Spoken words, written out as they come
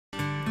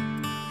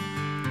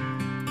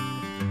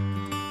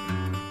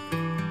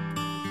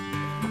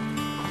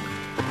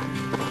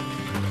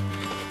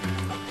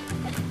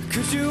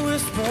Could you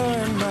whisper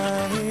in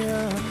my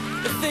ear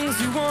the things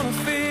you wanna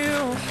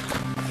feel?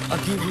 I'll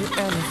give you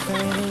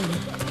anything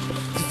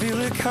to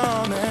feel it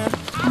coming.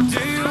 Do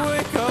you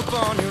wake up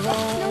on your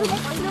own?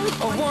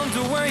 I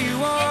wonder where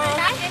you are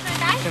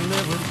and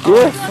live with all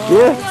your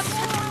thoughts.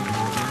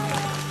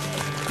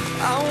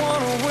 I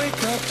wanna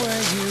wake up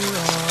where you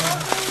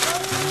are.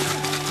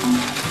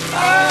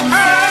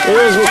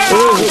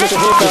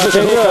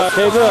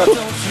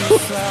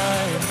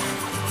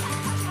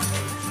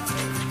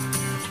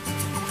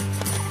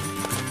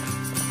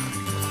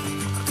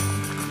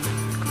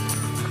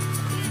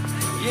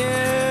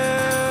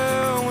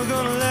 Yeah, we're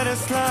gonna let it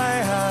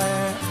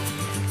slide.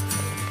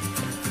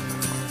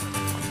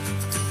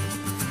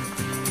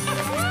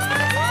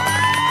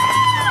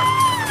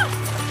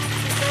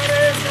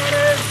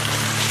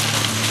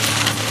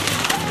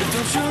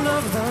 Don't you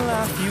love the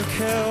life you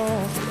kill?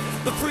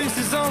 The priest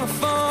is on the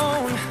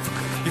phone.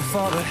 Your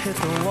father hit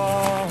the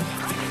wall.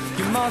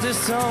 Your mom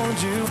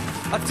disowned you.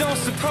 I don't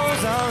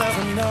suppose I'll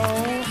ever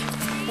know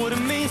what it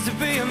means to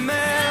be a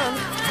man,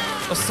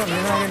 or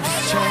something I can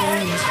just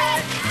change.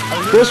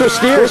 This was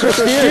steer. You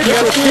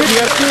gotta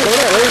steer.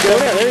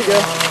 There you go.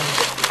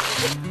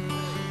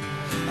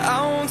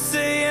 I won't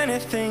say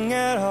anything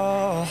at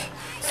all,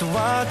 so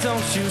why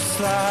don't you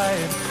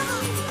slide?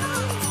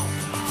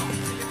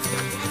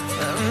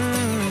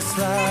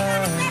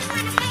 Slide.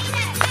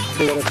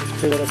 Pick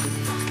it up.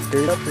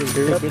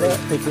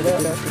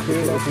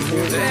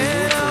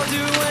 And I'll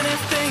do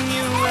anything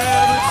you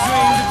ever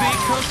dreamed to be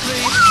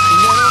complete.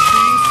 Little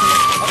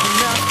pieces of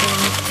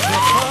nothing.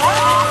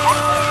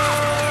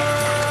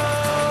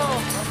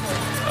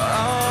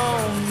 Oh,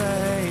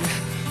 mate,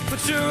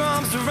 put your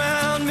arms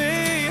around me.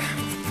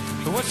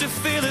 What you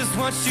feel is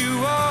what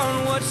you are,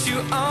 and what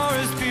you are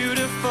is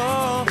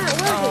beautiful.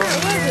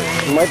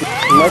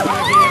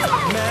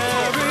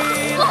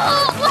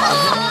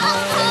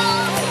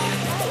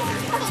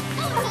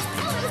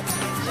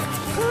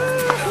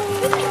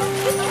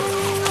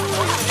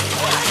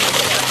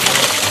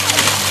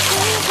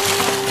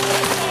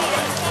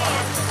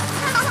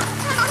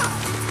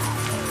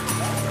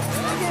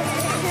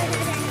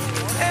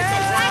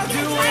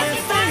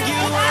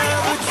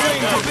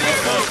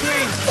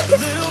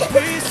 Little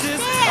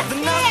pieces of the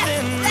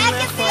nothing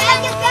left.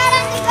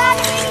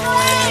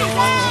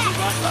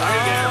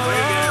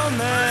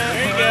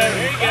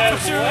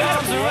 Put your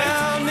arms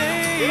around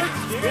me.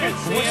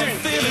 What you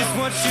feel is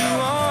what you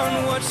are,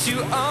 and what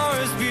you are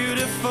is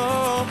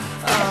beautiful.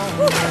 Oh,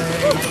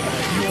 man.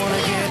 You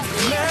wanna get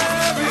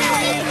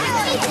married?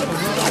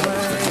 Run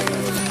away.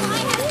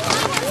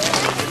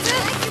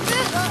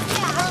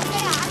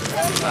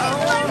 I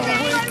wanna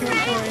wake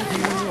up where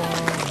you are.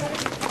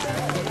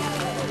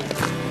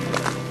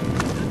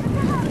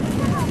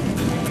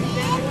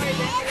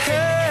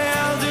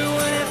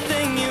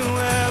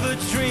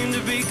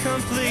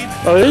 Complete.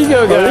 Oh, there you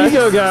go, guys. There you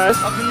go, guys.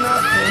 And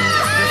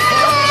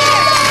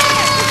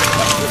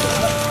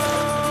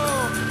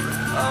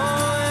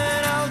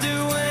I'll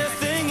do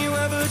anything you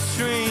ever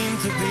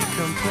dreamed to be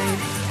complete.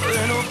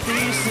 Little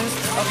pieces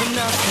of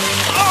nothing.